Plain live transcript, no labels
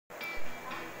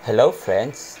Hello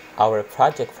friends, our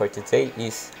project for today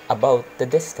is about the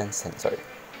distance sensor.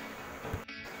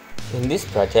 In this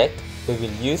project, we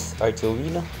will use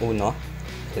Arduino Uno,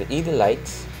 LED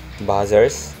lights,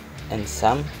 buzzers, and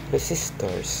some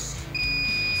resistors.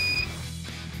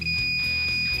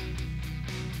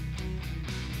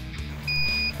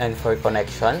 And for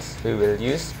connections, we will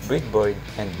use breadboard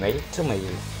and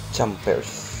male-to-male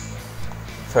jumpers.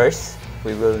 First,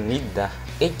 we will need the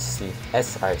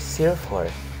HC-SR04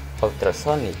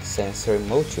 Ultrasonic Sensor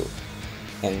module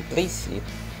and place it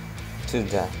to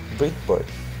the breadboard.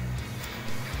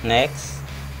 Next,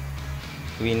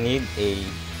 we need a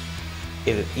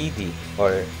LED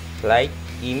or light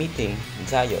emitting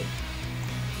diode.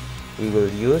 We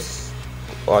will use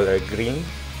color green,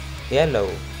 yellow,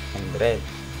 and red,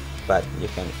 but you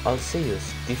can also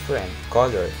use different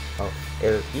color of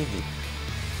LED.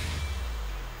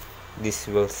 This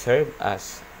will serve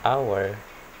as our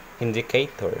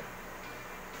indicator.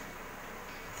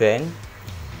 Then,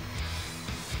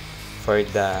 for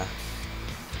the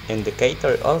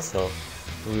indicator also,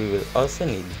 we will also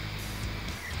need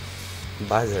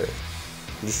buzzer.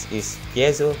 This is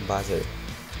Piezo buzzer.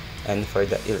 And for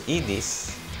the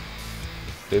LEDs,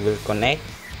 we will connect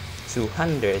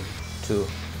 200 to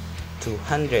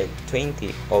 220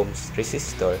 ohms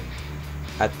resistor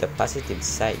at the positive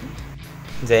side.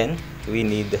 Then, we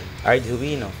need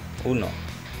Arduino Uno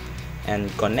and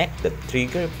connect the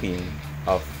trigger pin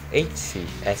of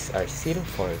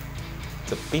HC-SR04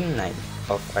 to pin 9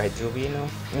 of Arduino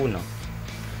Uno,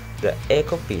 the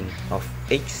echo pin of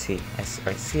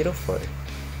HC-SR04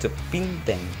 to pin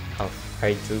 10 of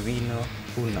Arduino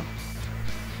Uno,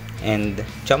 and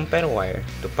jumper wire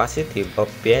to positive of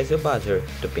piezo buzzer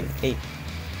to pin 8,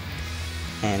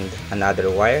 and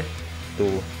another wire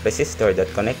to resistor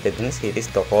that connected in series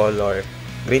to color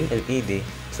green LED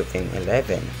to pin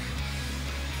 11,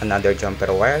 another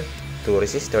jumper wire to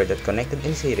resistor that connected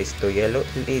in series to yellow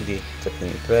LED to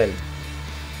pin 12,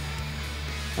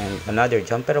 and another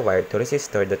jumper wire to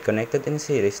resistor that connected in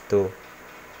series to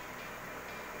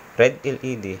red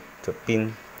LED to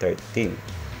pin 13,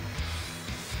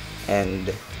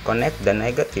 and connect the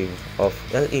negative of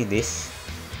LEDs,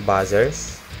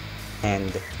 buzzers,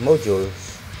 and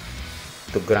modules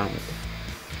to ground.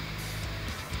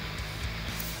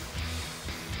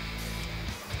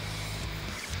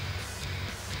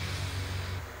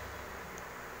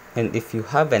 And if you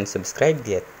haven't subscribed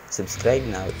yet, subscribe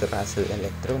now to Russell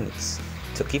Electronics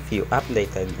to keep you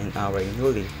updated in our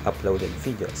newly uploaded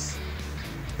videos.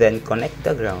 Then connect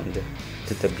the ground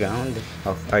to the ground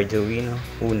of Arduino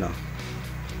Uno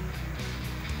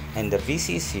and the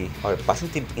VCC or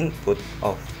positive input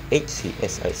of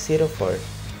HC-SR04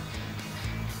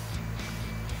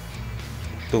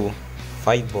 to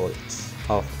 5 volts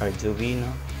of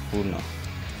Arduino Uno.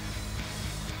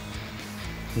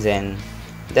 Then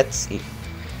that's it.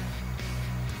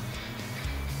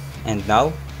 And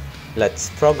now, let's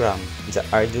program the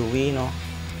Arduino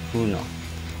Uno.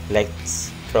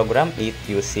 Let's program it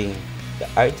using the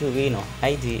Arduino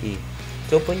IDE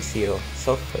 2.0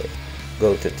 software.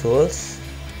 Go to Tools,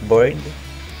 Board,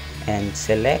 and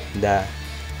select the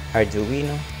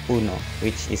Arduino Uno,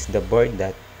 which is the board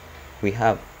that we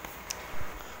have.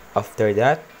 After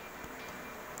that,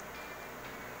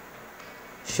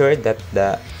 sure that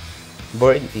the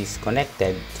board is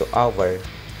connected to our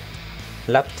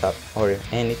laptop or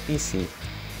any PC.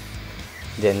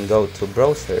 Then go to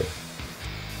browser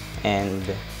and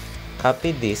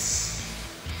copy this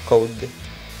code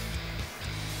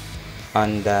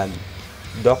on the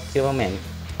document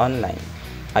online.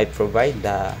 I provide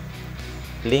the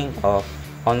link of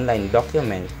online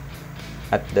document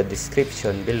at the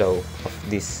description below of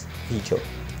this video.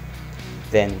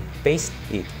 Then paste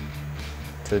it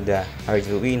to the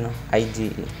Arduino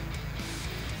IDE.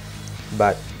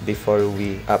 But before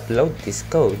we upload this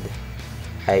code,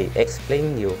 I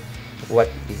explain you what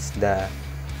is the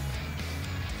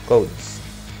codes.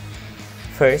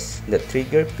 First, the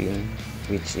trigger pin,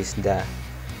 which is the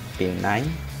pin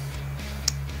 9.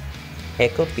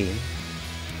 Echo pin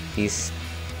is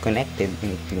connected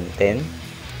in pin 10.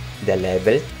 The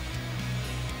level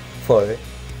 4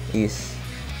 is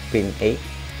pin 8,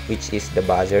 which is the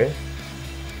buzzer,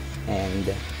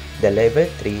 and the level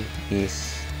 3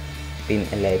 is pin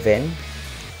 11,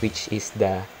 which is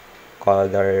the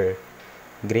color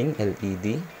green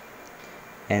LED,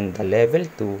 and the level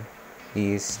 2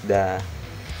 is the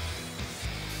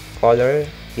color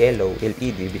yellow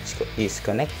LED, which is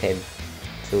connected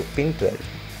to pin 12,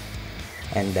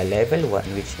 and the level 1,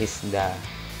 which is the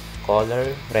color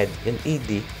red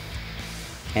LED,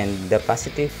 and the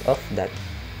positive of that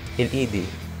LED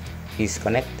is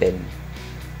connected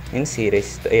in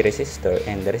series to a resistor,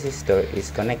 and the resistor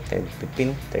is connected to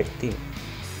pin 13.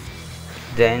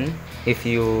 Then if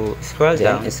you scroll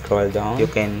down, you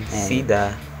can see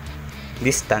the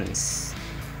distance.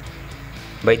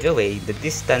 By the way, the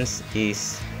distance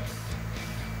is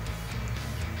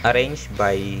arranged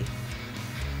by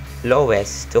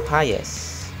lowest to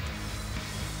highest,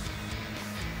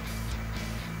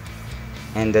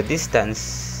 and the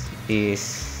distance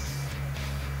is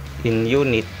in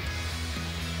unit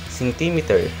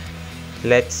centimeter.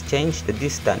 Let's change the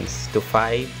distance to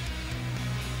 5,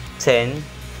 10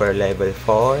 for level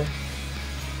 4.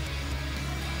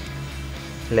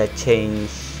 Let's change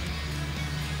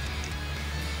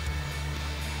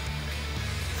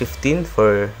 15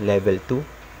 for level 2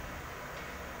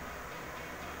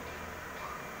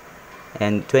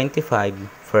 and 25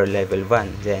 for level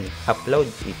 1. Then upload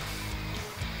it.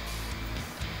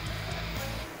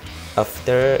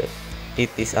 After it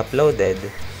is uploaded,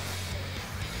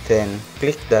 then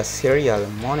click the serial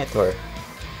monitor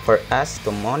for us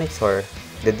to monitor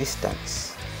the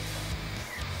distance.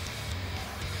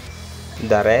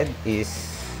 The red is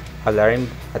alarmed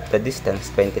at the distance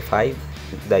 25,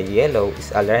 the yellow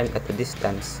is alarmed at the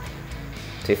distance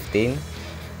 15,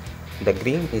 the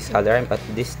green is alarmed at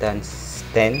the distance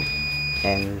 10,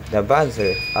 and the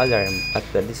buzzer alarmed at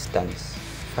the distance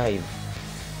 5.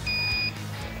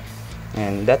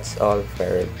 And that's all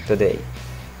for today.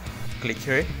 Click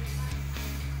here,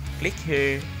 click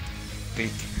here, click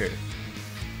here,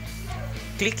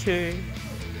 click here,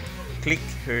 click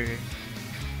here,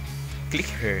 click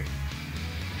here,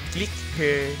 click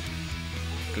here,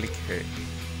 click here,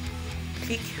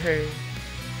 click here,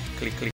 click, click.